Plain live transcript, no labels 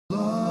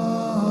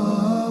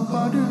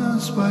guided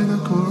us by the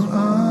Qur'an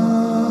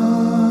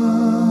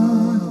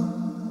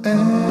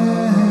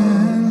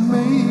and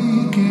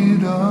make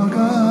it our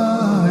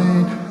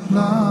guide,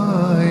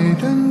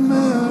 light and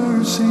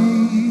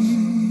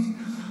mercy.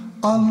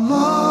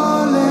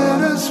 Allah,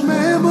 let us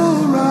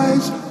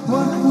memorize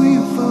what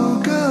we've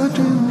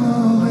forgotten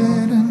of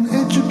it and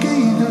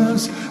educate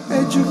us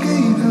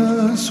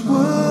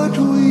what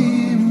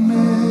we've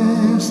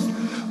missed,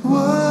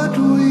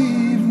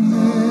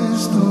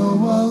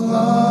 Oh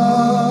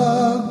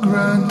Allah,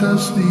 grant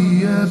us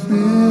the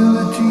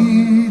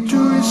ability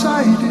to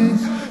recite it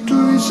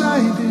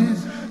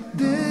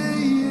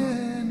day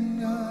and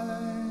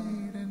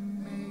night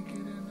and make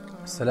it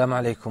enough. Assalamu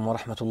alaikum wa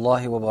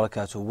rahmatullahi wa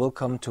barakatuh.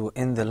 Welcome to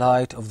In the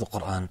Light of the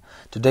Qur'an.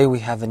 Today we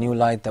have a new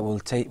light that we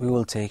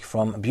will take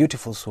from a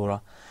beautiful surah.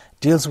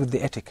 Deals with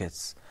the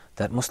etiquettes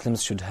that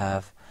Muslims should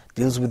have,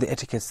 deals with the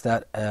etiquettes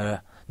that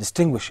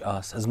distinguish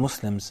us as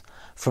Muslims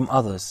from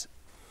others.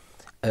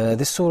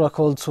 This surah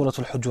called Surah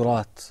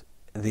Al-Hujurat,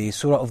 the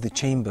surah of the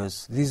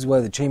chambers. These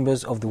were the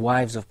chambers of the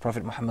wives of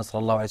Prophet Muhammad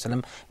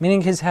ﷺ,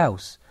 meaning his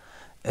house.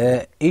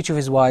 Each of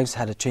his wives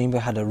had a chamber,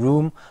 had a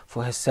room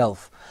for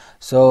herself.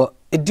 So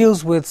it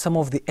deals with some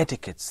of the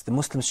etiquettes the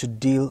Muslims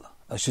should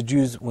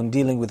use when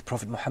dealing with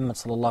Prophet Muhammad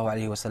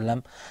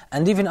ﷺ.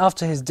 And even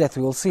after his death,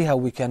 we will see how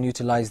we can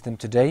utilize them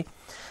today.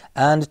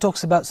 And it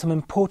talks about some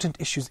important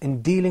issues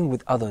in dealing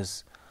with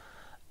others.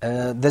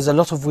 There's a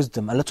lot of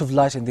wisdom, a lot of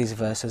light in these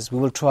verses. We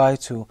will try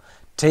to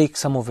take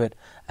some of it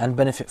and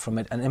benefit from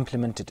it and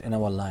implement it in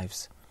our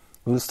lives.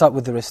 We will start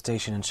with the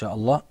recitation,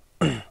 inshaAllah.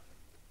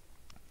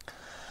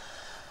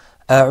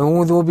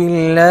 أعوذ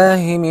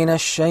بالله من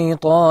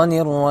الشيطان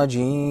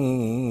الرجيم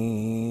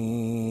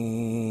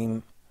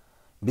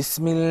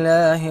بسم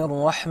الله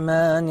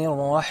الرحمن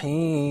الرحيم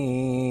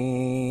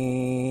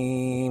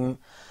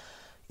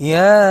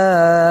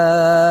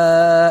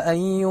يا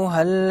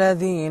أيها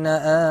الذين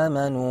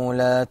آمنوا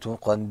لا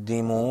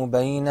تقدموا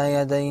بين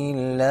يدي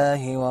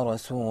الله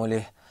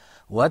ورسوله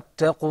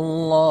واتقوا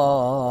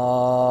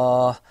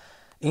الله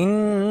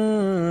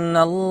إن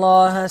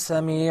الله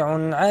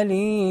سميع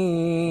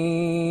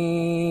عليم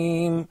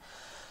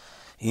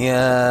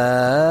يا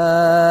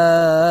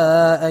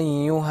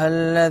أيها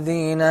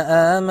الذين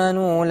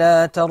آمنوا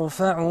لا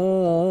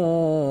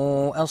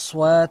ترفعوا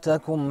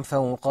أصواتكم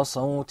فوق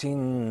صوت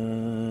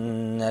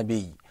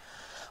النبي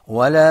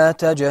ولا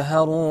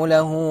تجهروا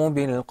له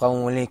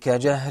بالقول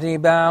كجهر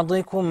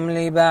بعضكم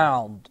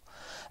لبعض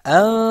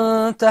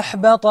أن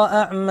تحبط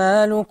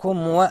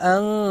أعمالكم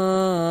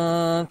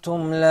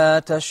وأنتم لا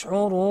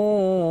تشعرون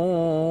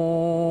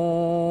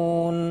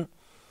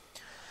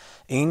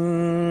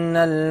إن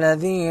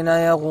الذين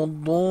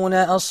يغضون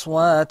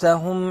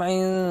أصواتهم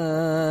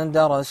عند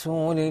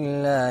رسول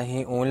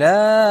الله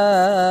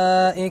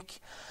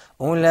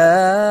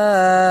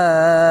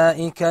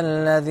أولئك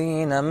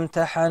الذين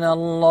امتحن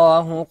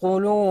الله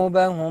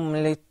قلوبهم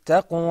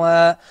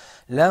للتقوى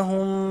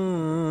لهم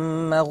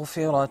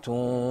مغفرة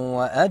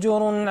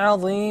وأجر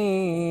عظيم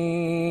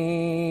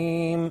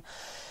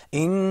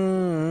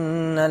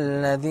إن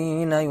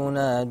الذين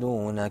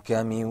ينادونك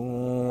من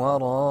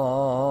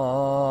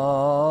وراء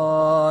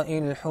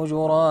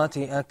الحجرات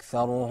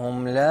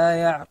أكثرهم لا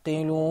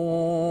يعقلون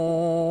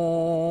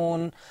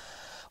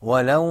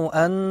ولو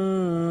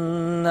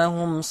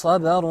أنهم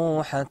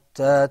صبروا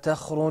حتى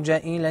تخرج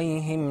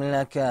إليهم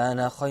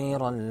لكان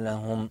خيرا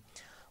لهم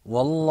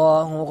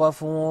والله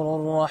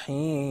غفور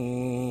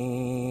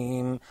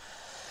رحيم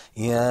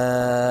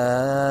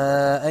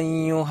يا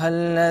أيها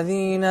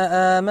الذين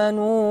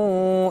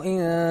آمنوا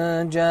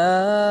إن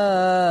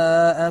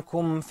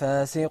جاءكم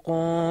فاسق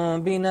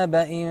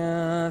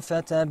بنبأ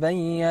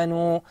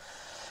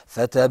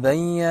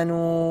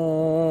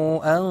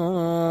فتبينوا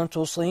أن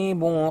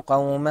تصيبوا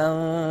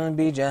قوما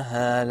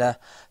بجهالة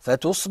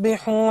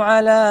فتصبحوا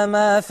على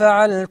ما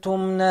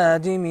فعلتم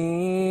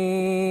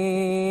نادمين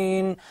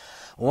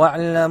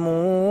واعلموا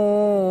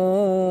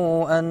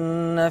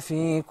أن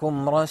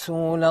فيكم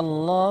رسول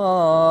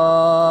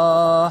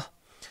الله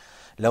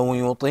لو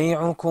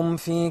يطيعكم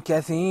في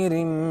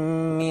كثير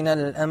من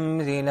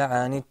الأمر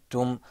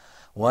لعنتم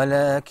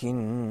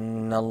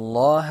ولكن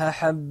الله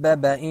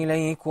حبب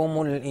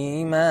إليكم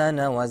الإيمان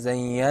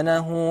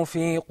وزينه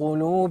في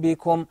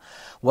قلوبكم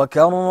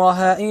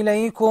وكره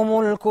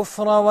إليكم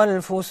الكفر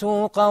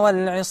والفسوق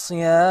والعصيان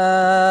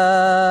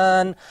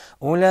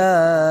أولئك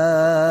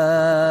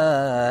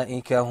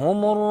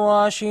هم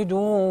الراشدون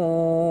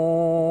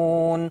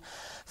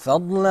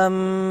فضلا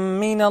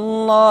من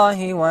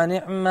الله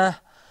ونعمه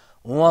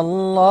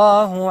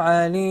والله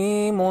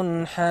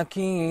عليم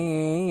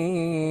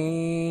حكيم.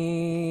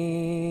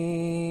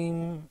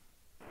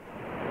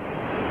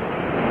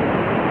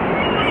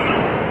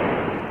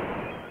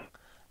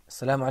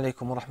 Assalamu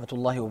alaikum wa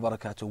rahmatullahi wa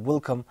barakatuh.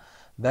 Welcome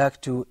back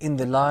to In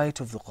the Light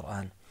of the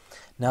Qur'an.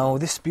 Now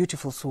this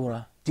beautiful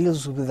surah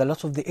deals with a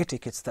lot of the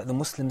etiquettes that the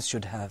Muslims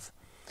should have.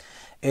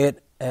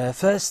 It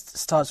first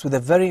starts with a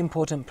very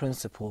important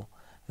principle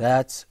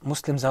that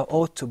Muslims are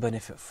ought to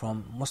benefit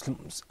from.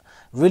 Muslims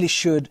really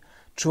should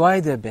try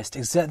their best,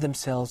 exert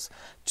themselves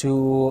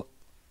to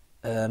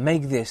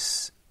make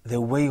this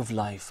their way of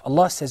life.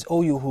 Allah says,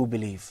 O you who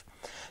believe,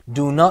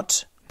 do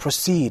not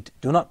proceed,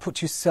 do not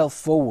put yourself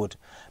forward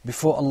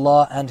before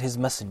Allah and His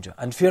Messenger,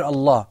 and fear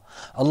Allah.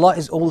 Allah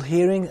is all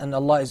hearing and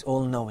Allah is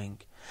all knowing.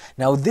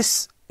 Now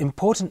this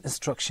important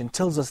instruction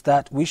tells us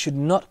that we should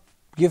not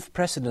give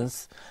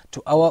precedence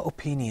to our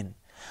opinion.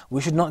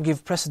 We should not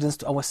give precedence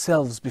to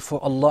ourselves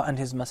before Allah and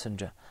His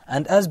Messenger.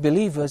 And as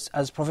believers,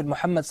 as Prophet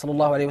Muhammad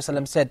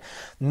ﷺ said,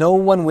 no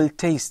one will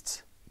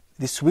taste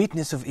the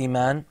sweetness of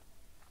Iman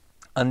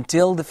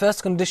until the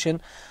first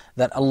condition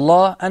that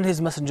Allah and His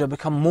Messenger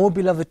become more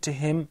beloved to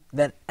him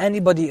than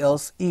anybody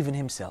else, even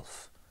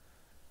himself.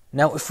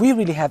 Now if we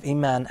really have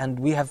Iman and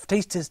we have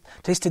tasted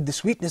the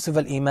sweetness of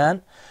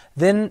Al-Iman,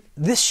 then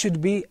this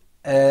should be,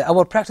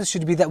 our practice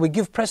should be that we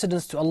give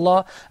precedence to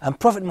Allah and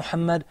Prophet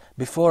Muhammad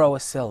before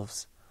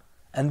ourselves.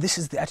 And this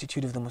is the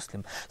attitude of the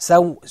Muslim.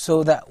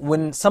 So that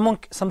when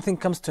something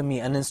comes to me,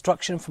 an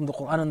instruction from the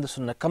Qur'an and the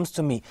Sunnah comes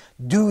to me,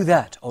 do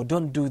that or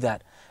don't do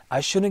that, I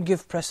shouldn't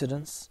give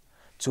precedence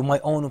to my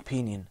own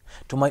opinion,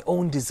 to my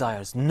own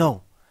desires.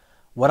 No.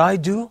 What I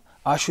do,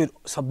 I should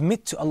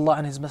submit to Allah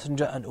and His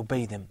Messenger and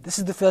obey them. This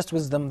is the first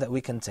wisdom that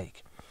we can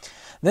take.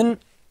 Then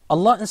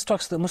Allah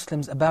instructs the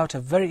Muslims about a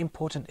very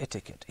important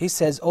etiquette. He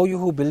says, O you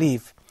who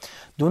believe,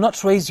 do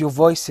not raise your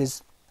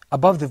voices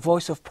above the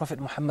voice of Prophet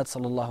Muhammad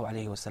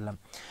ﷺ.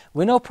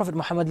 We know Prophet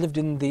Muhammad lived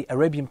in the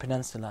Arabian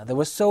Peninsula. There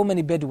were so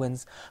many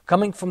Bedouins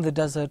coming from the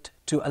desert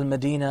to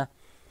Al-Madinah,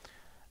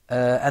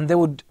 and they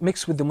would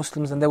mix with the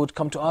Muslims and they would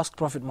come to ask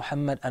Prophet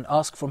Muhammad and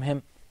ask from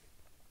him.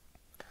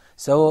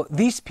 So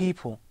these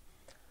people,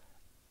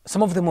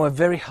 some of them were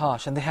very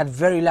harsh and they had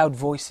very loud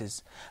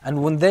voices.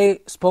 And when they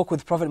spoke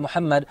with Prophet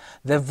Muhammad,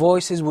 their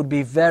voices would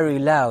be very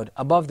loud,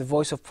 above the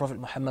voice of Prophet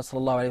Muhammad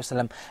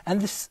ﷺ.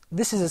 And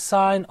this is a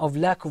sign of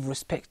lack of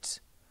respect.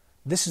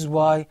 This is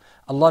why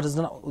Allah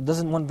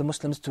doesn't want the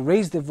Muslims to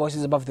raise their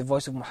voices above the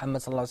voice of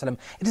Muhammad ﷺ.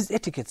 It is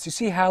etiquette. You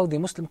see how the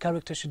Muslim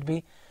character should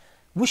be?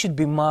 We should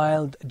be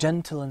mild,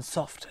 gentle and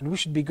soft, and we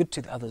should be good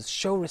to the others.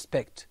 Show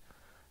respect.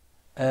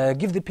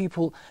 Give the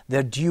people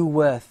their due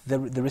worth, the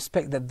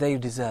respect that they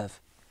deserve.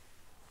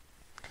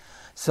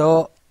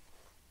 So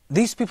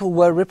these people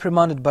were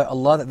reprimanded by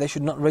Allah that they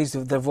should not raise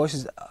their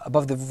voices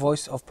above the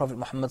voice of Prophet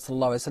Muhammad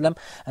ﷺ,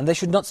 and they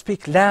should not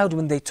speak loud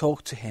when they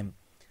talk to him,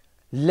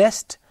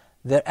 lest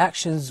their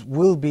actions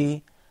will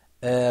be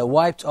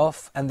wiped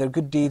off and their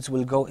good deeds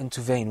will go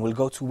into vain, will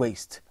go to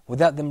waste,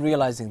 without them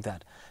realizing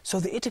that. So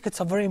the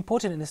etiquettes are very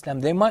important in Islam.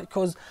 They might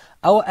cause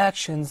our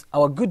actions,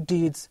 our good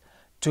deeds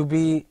to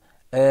be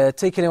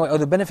taken away, or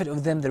the benefit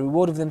of them, the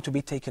reward of them to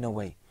be taken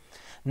away.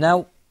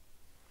 Now,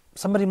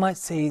 somebody might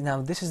say,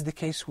 now this is the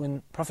case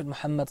when Prophet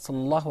Muhammad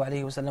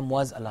ﷺ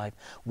was alive.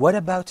 What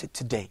about it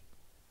today?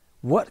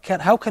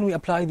 How can we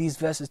apply these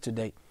verses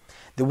today?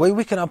 The way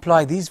we can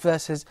apply these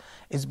verses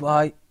is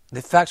by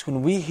the fact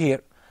when we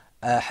hear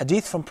a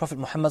hadith from Prophet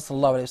Muhammad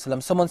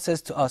ﷺ, someone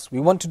says to us, we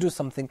want to do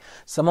something,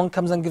 someone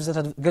comes and gives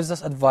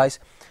us advice.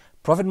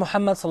 Prophet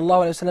Muhammad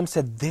ﷺ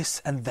said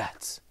this and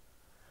that.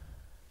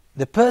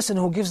 The person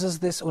who gives us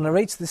this or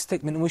narrates this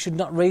statement, we should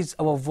not raise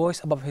our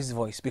voice above his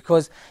voice,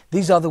 because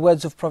these are the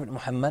words of Prophet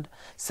Muhammad.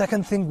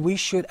 Second thing, we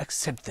should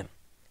accept them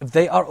if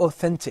they are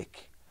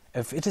authentic.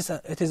 If it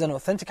is an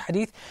authentic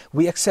hadith,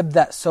 we accept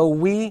that. So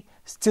we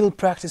still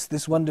practice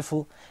this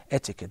wonderful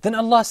etiquette. Then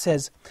Allah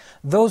says,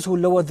 those who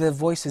lower their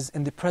voices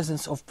in the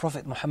presence of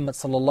Prophet Muhammad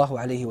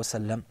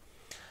ﷺ,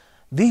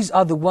 these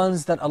are the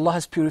ones that Allah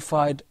has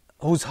purified,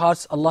 whose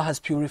hearts Allah has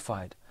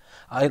purified.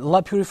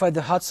 Allah purified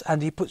the hearts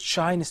and He put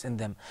shyness in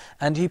them.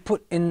 And He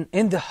put in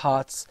the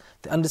hearts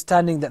the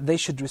understanding that they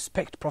should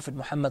respect Prophet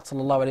Muhammad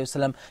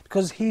ﷺ,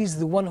 because He's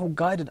the one who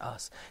guided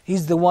us.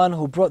 He's the one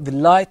who brought the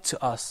light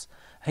to us.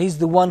 He's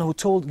the one who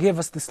gave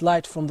us this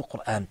light from the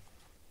Qur'an.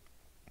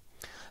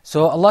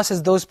 So Allah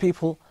says those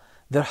people,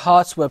 their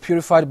hearts were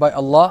purified by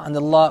Allah, and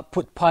Allah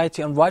put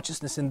piety and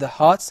righteousness in their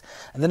hearts.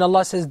 And then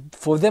Allah says,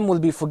 for them will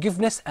be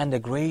forgiveness and a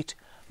great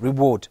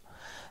reward.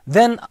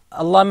 Then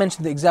Allah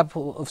mentioned the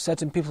example of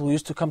certain people who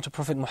used to come to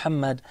Prophet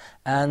Muhammad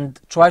and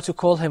try to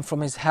call him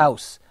from his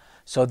house.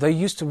 So they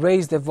used to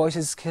raise their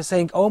voices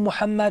saying, "O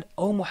Muhammad,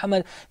 O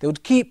Muhammad." They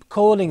would keep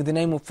calling the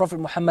name of Prophet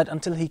Muhammad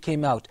until he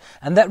came out.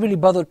 And that really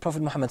bothered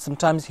Prophet Muhammad.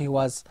 Sometimes he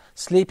was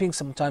sleeping,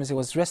 sometimes he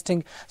was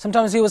resting,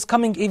 sometimes he was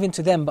coming even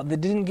to them, but they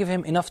didn't give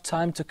him enough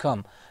time to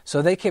come.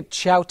 So they kept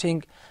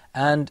shouting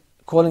and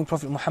calling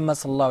Prophet Muhammad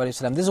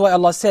ﷺ. This is why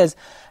Allah says,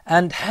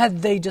 and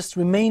had they just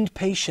remained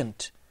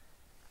patient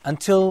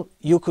until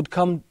you could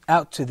come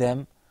out to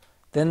them,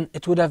 then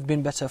it would have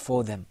been better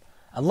for them.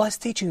 Allah is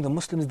teaching the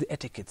Muslims the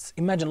etiquettes.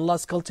 Imagine Allah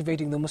is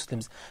cultivating the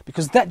Muslims,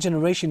 because that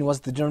generation was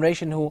the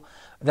generation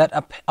that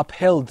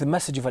upheld the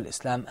message of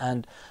Islam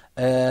and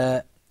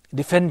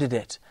defended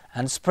it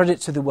and spread it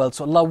to the world.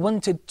 So Allah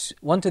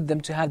wanted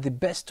them to have the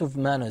best of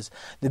manners,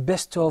 the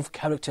best of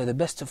character, the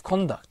best of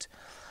conduct.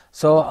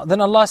 So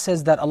then Allah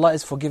says that Allah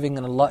is forgiving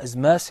and Allah is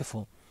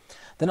merciful.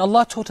 Then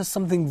Allah taught us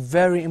something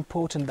very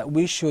important that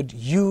we should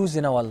use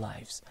in our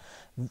lives.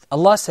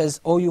 Allah says,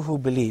 "O you who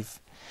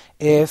believe,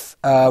 if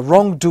a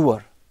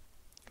wrongdoer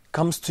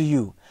comes to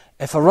you,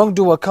 If a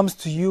wrongdoer comes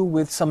to you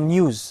with some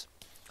news,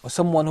 or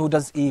someone who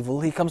does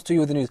evil, he comes to you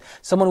with the news.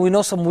 Someone we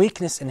know some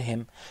weakness in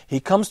him, he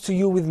comes to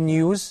you with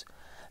news,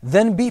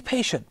 then be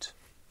patient.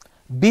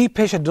 Be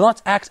patient. Do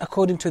not act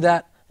according to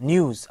that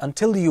news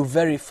until you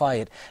verify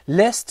it,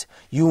 lest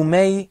you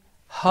may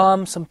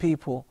harm some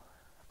people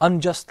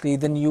unjustly,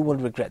 then you will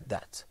regret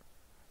that.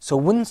 So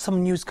when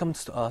some news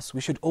comes to us, we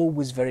should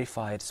always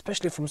verify it,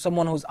 especially from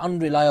someone who's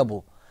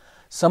unreliable.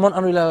 Someone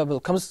unreliable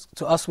comes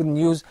to us with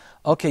news,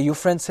 okay, your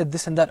friend said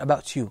this and that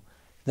about you.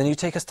 Then you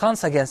take a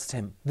stance against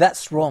him.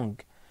 That's wrong.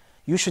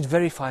 You should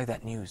verify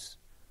that news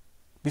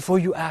before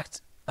you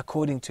act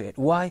according to it.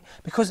 Why?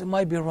 Because it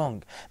might be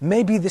wrong.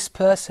 Maybe this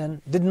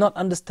person did not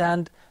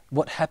understand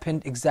what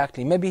happened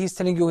exactly. Maybe he's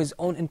telling you his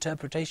own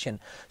interpretation.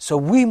 So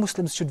we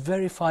Muslims should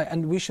verify,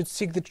 and we should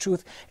seek the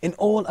truth in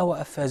all our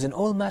affairs, in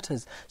all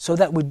matters, so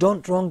that we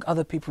don't wrong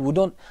other people, we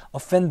don't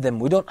offend them,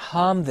 we don't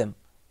harm them,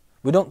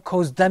 we don't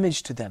cause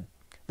damage to them.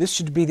 This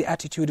should be the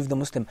attitude of the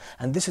Muslim,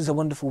 and this is a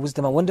wonderful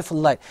wisdom, a wonderful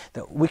light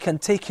that we can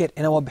take it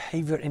in our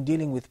behavior in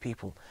dealing with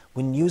people.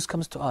 When news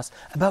comes to us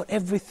about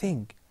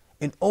everything,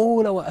 in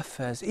all our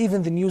affairs,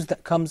 even the news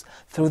that comes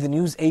through the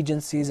news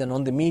agencies and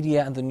on the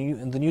media and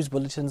the news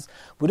bulletins,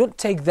 we don't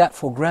take that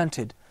for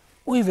granted.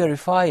 We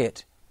verify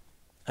it,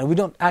 and we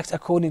don't act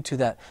according to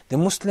that. The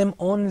Muslim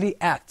only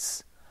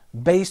acts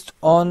based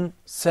on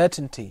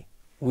certainty.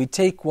 We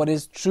take what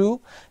is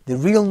true, the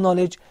real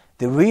knowledge,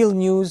 the real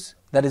news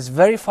that is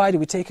verified,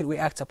 we take it, we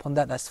act upon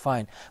that, that's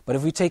fine. But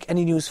if we take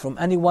any news from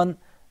anyone,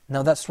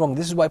 now that's wrong.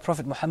 This is why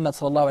Prophet Muhammad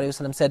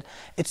ﷺ said,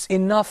 it's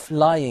enough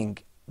lying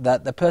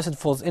that the person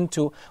falls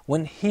into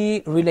when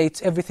he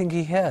relates everything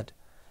he heard.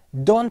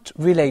 Don't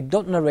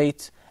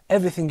narrate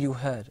everything you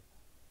heard.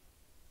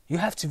 You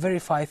have to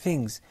verify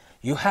things.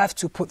 You have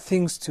to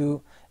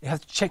you have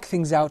to check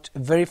things out,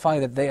 verify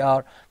that they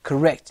are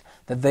correct,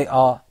 that they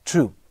are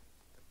true.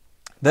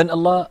 Then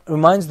Allah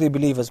reminds the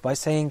believers by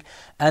saying,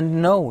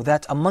 and know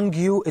that among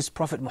you is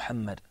Prophet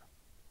Muhammad.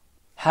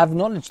 Have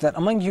knowledge that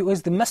among you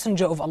is the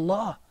messenger of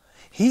Allah.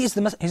 He is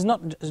he's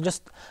not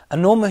just a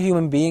normal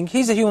human being.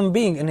 He's a human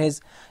being in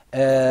his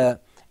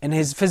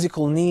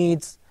physical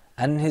needs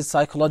and his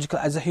psychological.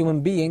 As a human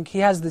being, he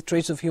has the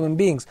traits of human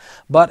beings.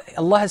 But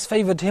Allah has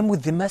favored him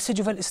with the message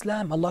of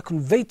Islam. Allah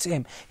conveyed to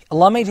him.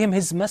 Allah made him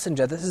His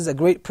messenger. This is a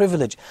great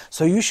privilege.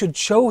 So you should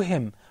show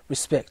him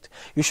respect.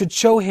 You should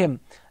show him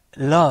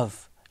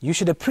love. You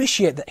should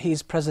appreciate that he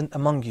is present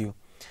among you.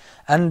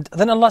 And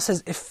then Allah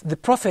says, if the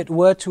Prophet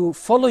were to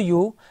follow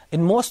you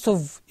in most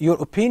of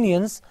your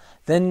opinions,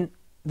 then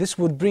this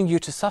would bring you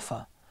to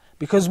suffer.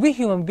 Because we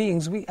human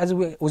beings, as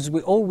we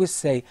always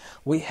say,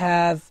 we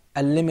have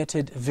a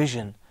limited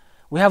vision.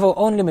 We have our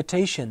own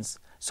limitations.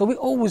 So we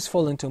always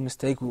fall into a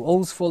mistake, we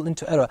always fall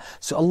into error.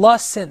 So Allah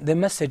sent the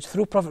message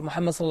through Prophet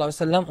Muhammad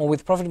ﷺ, or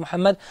with Prophet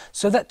Muhammad,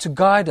 so that to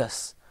guide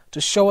us, to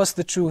show us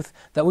the truth,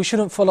 that we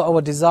shouldn't follow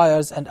our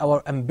desires and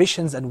our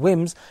ambitions and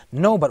whims.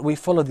 No, but we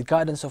follow the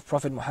guidance of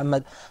Prophet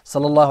Muhammad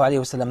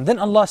ﷺ. Then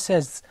Allah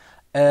says,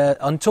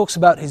 and talks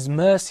about His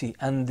mercy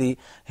and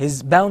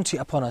His bounty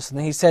upon us.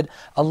 And He said,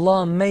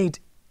 Allah made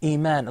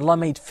Iman, Allah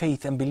made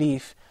faith and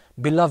belief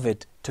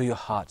beloved to your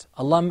heart.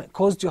 Allah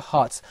caused your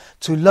hearts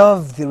to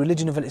love the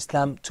religion of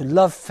Islam, to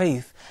love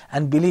faith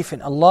and belief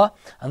in Allah.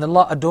 And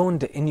Allah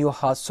adorned it in your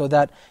hearts so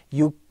that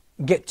you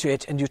get to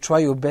it and you try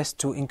your best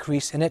to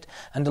increase in it.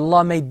 And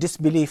Allah made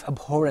disbelief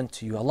abhorrent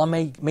to you.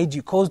 Allah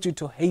caused you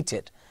to hate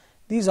it.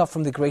 These are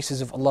from the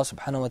graces of Allah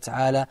subhanahu wa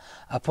ta'ala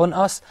upon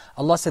us.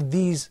 Allah said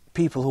these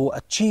people who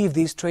achieve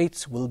these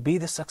traits will be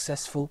the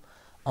successful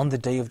on the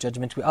Day of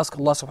Judgment. We ask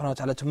Allah subhanahu wa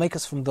ta'ala to make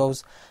us from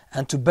those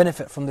and to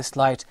benefit from this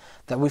light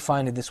that we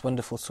find in this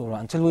wonderful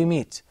surah. Until we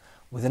meet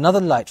with another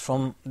light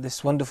from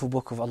this wonderful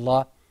book of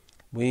Allah,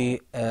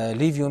 we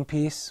leave you in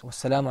peace.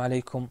 Wassalamu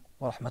alaikum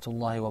wa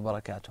rahmatullahi wa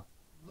barakatuh.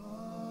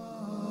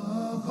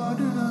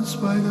 Guarded us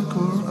by the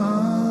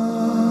Qur'an.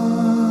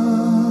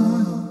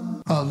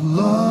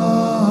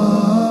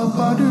 Allah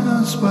guarded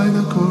us by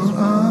the Qur'an,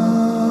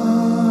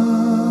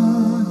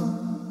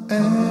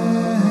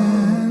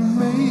 and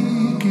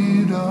make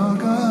it our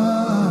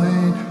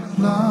guide,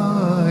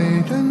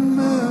 light and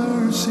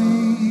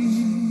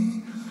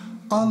mercy.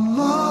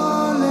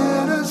 Allah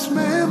let us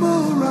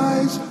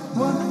memorize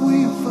what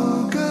we've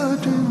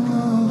forgotten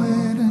of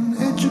it, and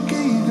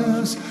educate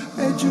us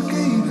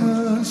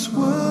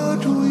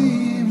what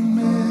we've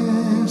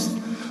missed,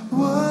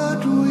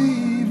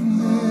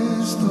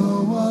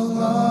 oh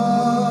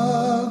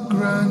Allah,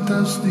 grant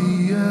us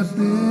the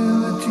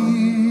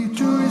ability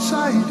to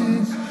recite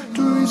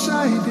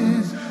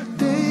it